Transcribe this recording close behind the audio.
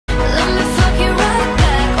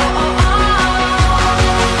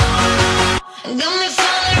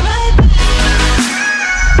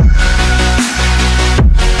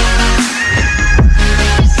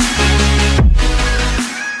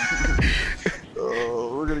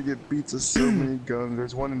gonna get beat to so many guns.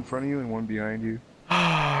 There's one in front of you and one behind you.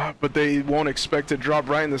 But they won't expect to drop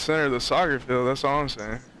right in the center of the soccer field. That's all I'm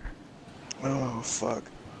saying. Oh fuck.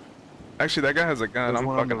 Actually, that guy has a gun. There's I'm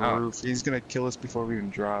one on the fucking out. roof. He's gonna kill us before we even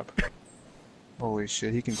drop. Holy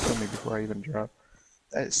shit, he can kill me before I even drop.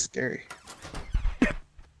 That is scary.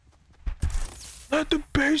 Let the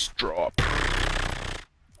bass drop.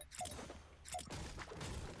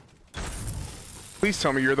 Please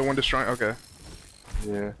tell me you're the one destroying. Okay.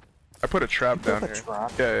 Yeah. I put a trap down here.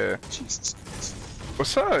 Trap? Yeah. Jesus.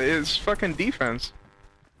 What's up? It's fucking defense.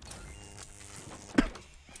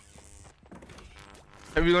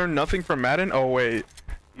 Have you learned nothing from Madden? Oh wait,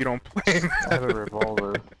 you don't play Madden. I have a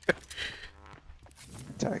revolver.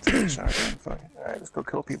 Attack that shotgun. Fuck. Alright, let's go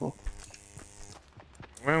kill people.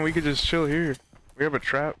 Man, we could just chill here. We have a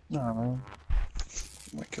trap. Nah, man.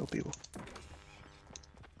 I might kill people.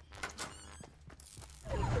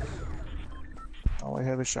 All I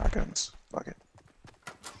have is shotguns. Fuck it.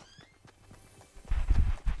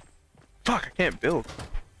 Fuck, I can't build.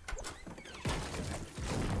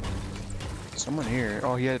 Someone here.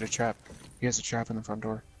 Oh, he had a trap. He has a trap in the front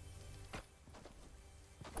door.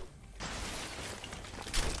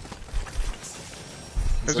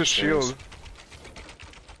 There's a shield.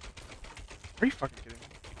 Are you fucking kidding me?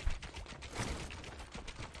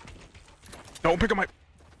 Don't pick up my.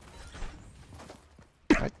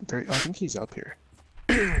 I think he's up here.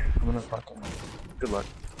 I'm gonna fucking. Good luck.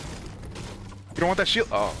 You don't want that shield?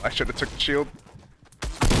 Oh, I should have took the shield.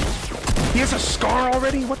 He has a scar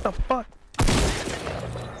already? What the fuck?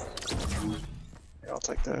 Yeah, I'll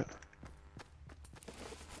take that.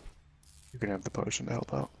 You're gonna have the potion to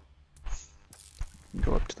help out.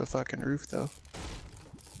 Go up to the fucking roof though.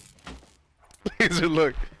 Laser,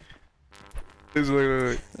 look. Laser,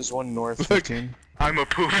 look. There's one north Look, 15. I'm a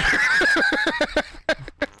poop.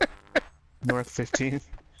 North 15.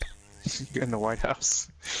 In the White House.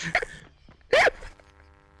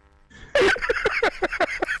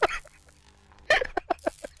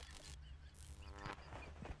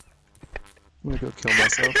 I'm gonna go kill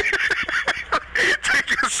myself.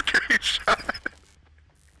 Take a screenshot.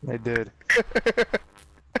 I did.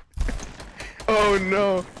 Oh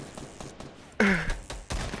no.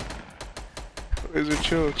 Laser,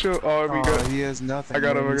 chill, chill. Oh, we got. He has nothing. I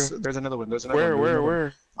got him. There's another one. There's another one.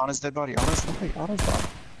 Where? On his dead body. On his body. On his body.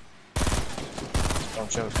 Don't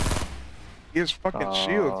choke. He has fucking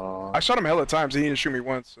shield. I shot him hella times. He didn't shoot me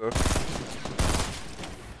once. So.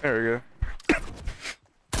 There we go.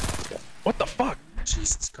 What the fuck?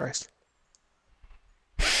 Jesus Christ.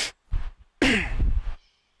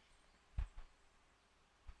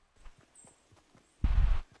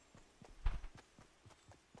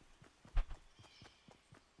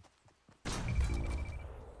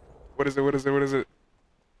 What is it? What is it? What is it?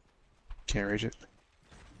 Can't reach it.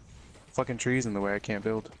 Fucking trees in the way. I can't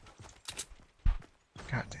build.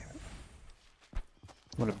 God damn it.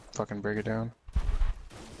 I'm gonna fucking break it down.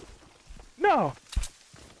 No.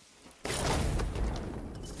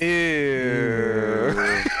 Ew.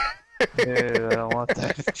 Ew, I don't want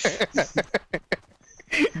that.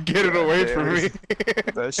 Get it away from me.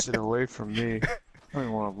 That shit away from me. I don't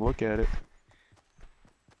even want to look at it.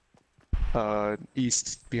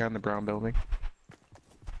 East, behind the brown building.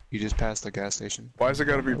 You just passed the gas station. Why is it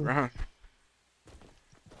gotta be brown?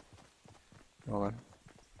 Hold on.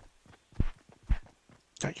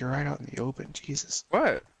 God, you're right out in the open, Jesus.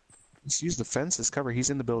 What? Just use the fence as cover. He's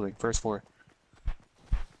in the building, first floor.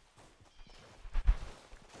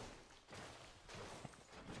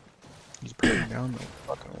 He's breaking down the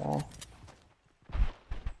fucking wall.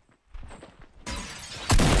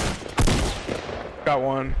 Got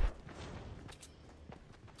one.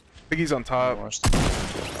 I think he's on top. Is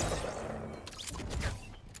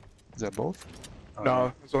that both?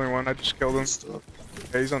 No, there's only one. I just killed him.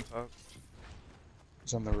 Yeah, he's on top.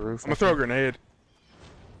 He's on the roof. I'm gonna throw a grenade.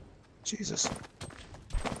 Jesus.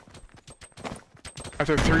 I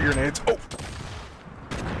threw 3 grenades. Oh!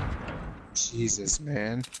 Jesus,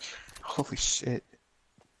 man. Holy shit.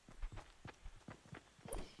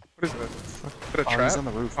 What is that? Is that a trap? He's on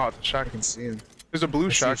the roof. Oh, it's a I shotgun. can see him. There's a blue I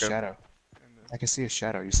see a shotgun. shadow. I can see a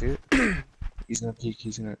shadow. You see it? He's gonna peek.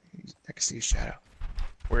 I can see a shadow.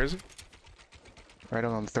 Where is he? Right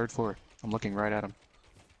on the 3rd floor. I'm looking right at him.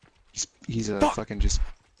 He's a Fuck. fucking just.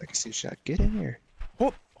 I can see a shadow. Get in here.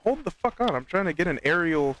 Hold the fuck on. I'm trying to get an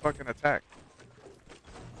aerial fucking attack.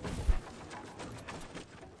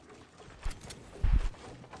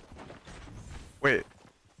 Wait.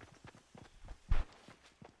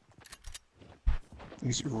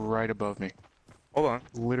 He's right above me. Hold on.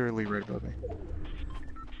 Literally right above me.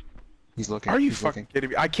 He's looking. Are you He's fucking looking. kidding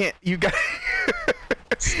me? I can't. You got.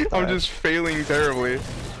 I'm just failing terribly.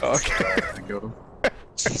 Okay. I got him.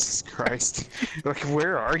 Jesus Christ. Like,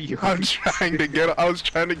 where are you? I was trying to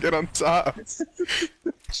get on top.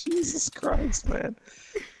 Jesus Christ, man.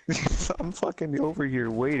 I'm fucking over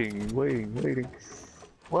here waiting.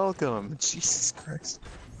 Welcome. Jesus Christ.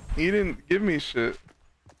 You didn't give me shit.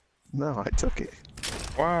 No, I took it.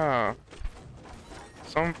 Wow.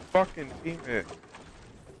 Some fucking teammate.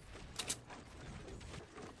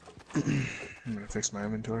 I'm gonna fix my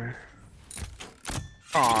inventory.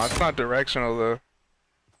 Aw, it's not directional though.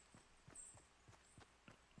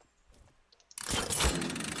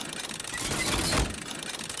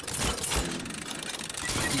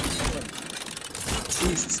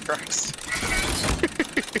 Jesus Christ.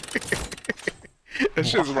 That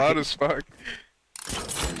shit's loud as fuck.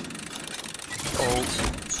 Oh,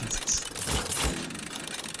 Jesus.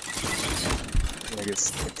 I get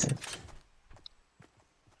sticked.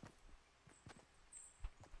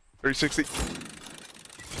 360.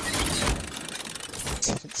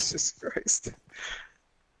 Jesus Christ.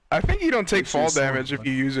 I think you don't take Which fall is so damage if fun.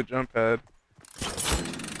 you use a jump pad.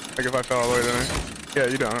 Like if I fell all the way down. Yeah,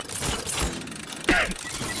 you don't.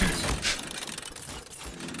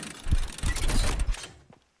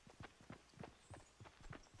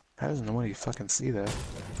 How does nobody fucking see that?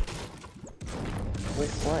 Wait,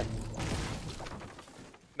 what?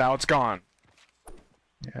 Now it's gone.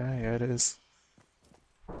 Yeah, it is.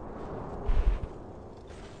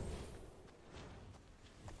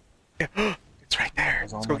 Yeah. It's right there.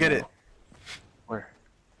 It's Let's on go my get note. it. Where?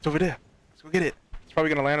 It's over there. Let's go get it. It's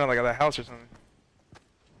probably gonna land on like a house or something.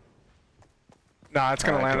 Nah, it's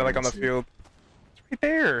gonna I land don't like on the see it. field. It's right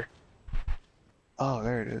there. Oh,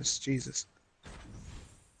 there it is. Jesus.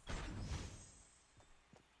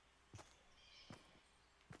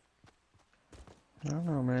 I don't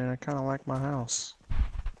know, man. I kind of like my house.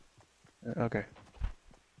 Okay.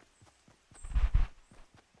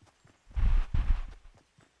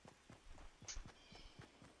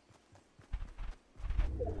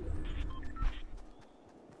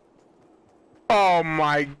 Oh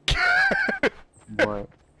my god. What?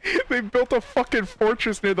 They built a fucking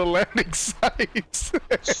fortress near the landing sites.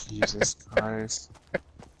 Jesus Christ.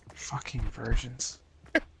 Fucking virgins.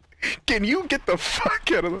 Can you get the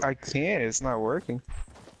fuck out of the— I can't. It's not working.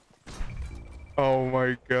 Oh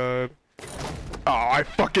my god. Oh, I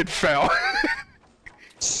fucking fell.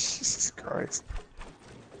 Jesus Christ.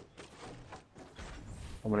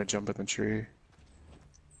 I'm gonna jump in the tree.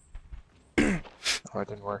 Oh, it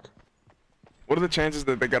didn't work. What are the chances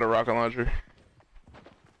that they got a rocket launcher?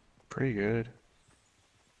 Pretty good.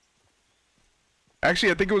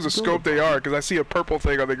 Actually, I think it was a scope they are, because I see a purple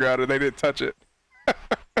thing on the ground and they didn't touch it.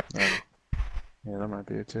 Oh. Yeah, that might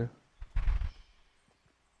be it too.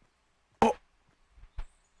 Oh!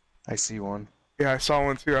 I see one. Yeah, I saw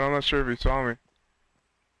one too. I'm not sure if he saw me.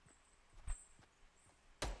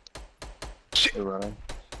 Shit! They're running.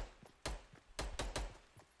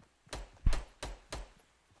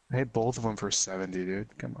 I hit both of them for 70,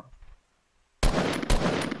 dude. Come on.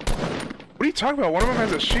 What are you talking about? One of them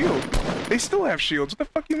has a shield. They still have shields. What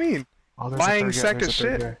the fuck you mean? Oh, there's Lying a third guy. sack of There's a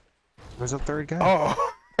third shit. guy. There's a third guy.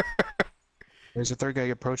 Oh. There's a third guy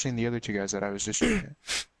approaching the other two guys that I was just shooting at.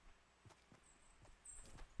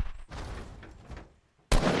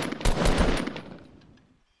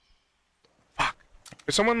 Fuck.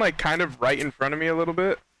 There's someone like kind of right in front of me a little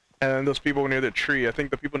bit, and then those people near the tree. I think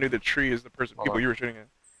the people near the tree is the people you were shooting at.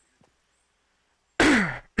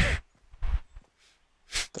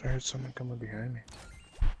 I heard someone coming behind me.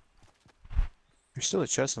 There's still a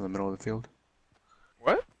chest in the middle of the field.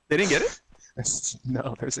 What? They didn't get it?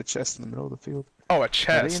 No, there's a chest in the middle of the field. Oh, a Are they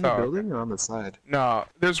chest. in the Oh, building or on the side? no,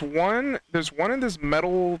 there's one in this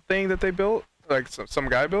metal thing that they built, like some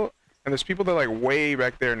guy built, and there's people that are like way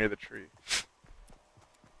back there near the tree.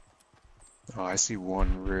 Oh, I see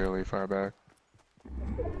one really far back.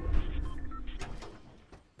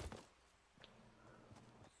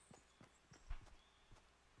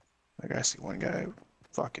 Like, I see one guy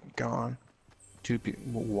fucking gone. Two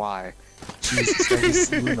people. Why? Jesus, I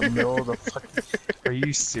just in the middle of the fucking. Are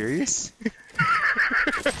you serious?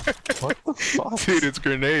 What the fuck? Dude, it's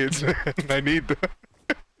grenades, man. I need them.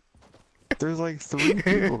 There's like 3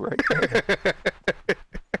 people right there.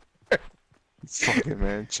 Fuck it,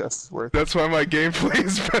 man. Chest is worth it. That's why my gameplay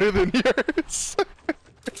is better than yours.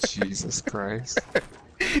 Jesus Christ.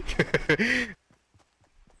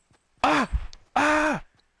 Ah! Ah!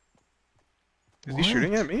 Is he What?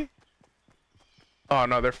 shooting at me? Oh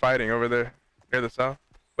no, they're fighting over there near the south.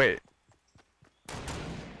 Wait.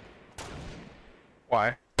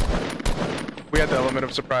 Why? We had the element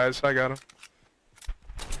of surprise. I got him.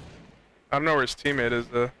 I don't know where his teammate is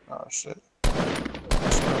though. Oh shit. I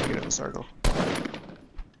should probably get in the circle.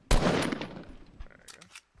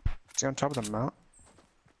 Is he on top of the mount?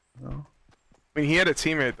 No. I mean, he had a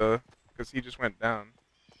teammate though, because he just went down.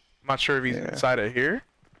 I'm not sure if he's inside of here.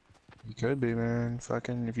 He could be, man.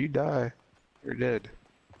 Fucking, if you die, you're dead.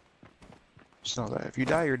 Just know that. If you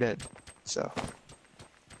die, you're dead. So.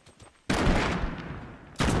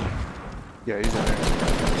 Yeah, he's in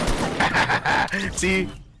there.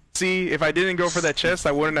 See, if I didn't go for that chest,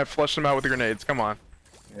 I wouldn't have flushed him out with the grenades. Come on.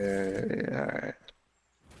 Yeah, alright.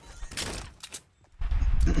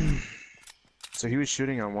 So he was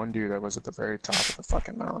shooting on one dude that was at the very top of the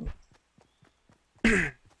fucking mountain.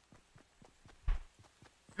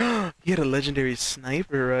 He had a legendary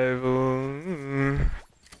sniper rifle.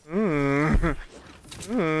 Alright,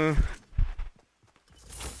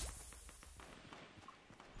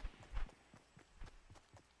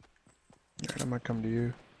 I'm gonna come to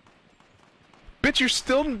you. Bitch, you're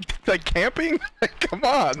still like camping? Come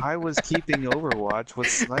on. I was keeping Overwatch with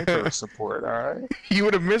sniper support, alright? You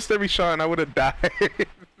would have missed every shot and I would have died.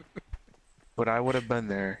 But I would have been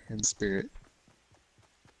there in spirit.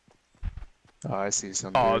 Oh, I see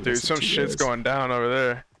something. Oh, dude, some shit's going down over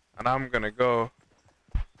there, and I'm gonna go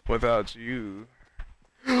without you.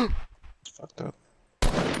 It's fucked up.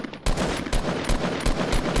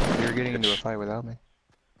 You're getting into a fight without me.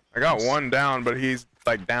 I got one down, but he's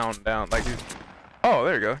like down, like he's. Oh,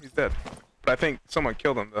 there you go, he's dead. But I think someone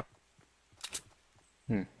killed him though.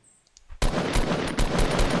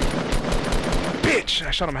 Bitch!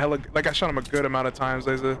 I shot him hella. Like I shot him a good amount of times,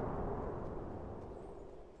 Laser.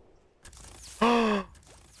 I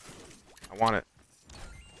want it.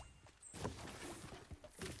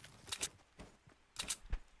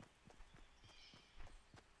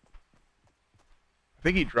 I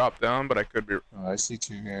think he dropped down, but I could be. Oh, I see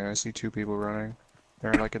two. Yeah, I see two people running.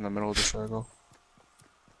 They're like in the middle of the circle.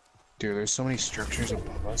 Dude, there's so many structures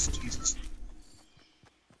above us. Jesus.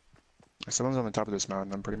 Someone's on the top of this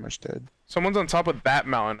mountain. I'm pretty much dead. Someone's on top of that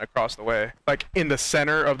mountain across the way, like in the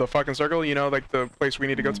center of the fucking circle. You know, like the place we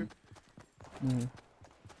need to go to.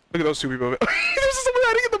 Look at those two people. There's someone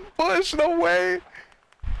hiding in the bush. No way.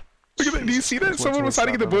 Look at that. Do you see that? Someone was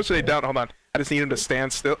hiding in the bush and they down. Hold on. I just need him to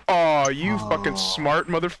stand still. Oh, you fucking smart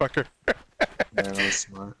motherfucker. Yeah, that was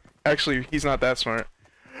smart. Actually, he's not that smart.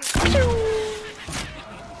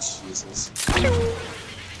 Jesus.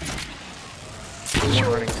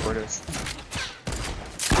 One running toward us.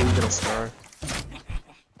 Get a star.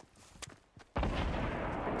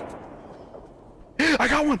 I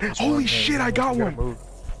got one! Holy shit, I got one! Move.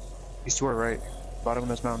 He's to our right. Bottom of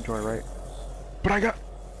this mountain to our right. But I got...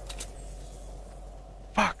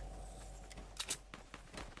 Fuck.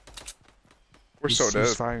 We're so dead.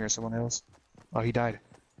 He's firing at someone else. Oh, he died.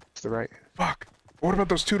 To the right. Fuck. What about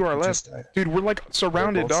those two to our left? Dude, we're like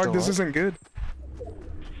surrounded, dog. This isn't good.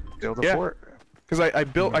 Build the fort. Cause I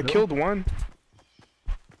killed one.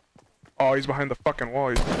 Oh, he's behind the fucking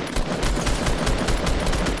wall.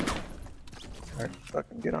 Alright,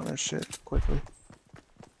 fucking get on that shit quickly.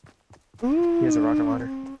 He has a rocket launcher.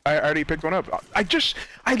 I already picked one up. I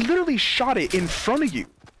literally shot it in front of you.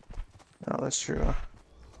 Oh, that's true.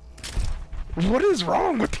 What is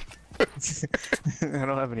wrong with you? I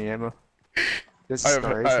don't have any ammo. I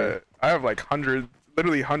have like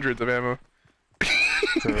literally hundreds of ammo.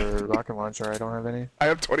 For rocket launcher, I don't have any. I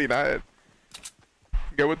have 29.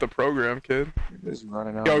 Go with the program, kid. You're just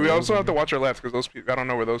running out. Yo, we also have to watch our left because those people. I don't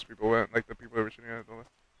know where those people went. Like the people that were shooting at the left.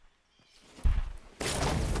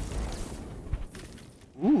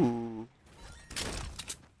 Ooh.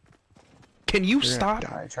 Can you stop?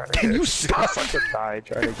 Can you stop? Fucking die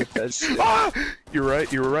trying to get that shit. Ah! You're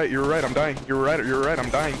right. You're right. You're right. I'm dying. You're right. You're right. I'm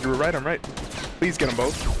dying. You're right. I'm right. Please get them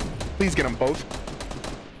both. Please get them both.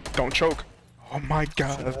 Don't choke. Oh my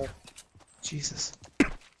god. Jesus.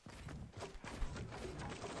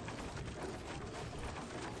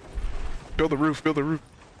 Build the roof. Build the roof.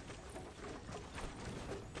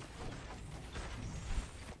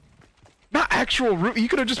 Not actual roof. You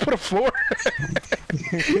could have just put a floor.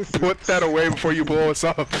 Put that away before you blow us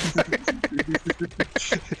up.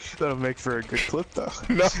 That'll make for a good clip, though.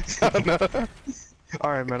 No.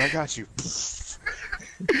 Alright, man, I got you.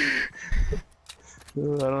 I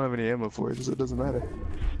don't have any ammo for it, so it doesn't matter.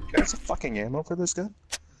 Can I have some fucking ammo for this gun?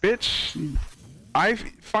 Bitch.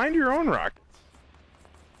 Find your own rockets.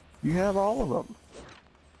 You have all of them.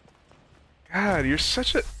 God, you're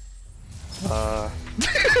such a...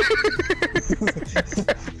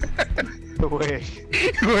 Wait.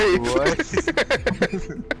 What?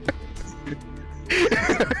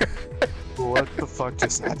 What the fuck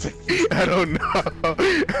just happened? I don't know.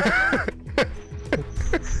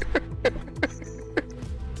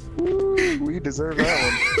 deserve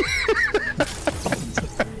that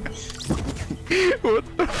What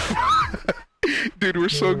the fuck? Dude, we're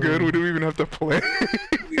so good, we don't even have to play.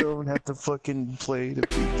 We don't have to fucking play to beat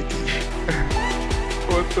the game.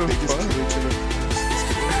 What the They just fuck? kill each other.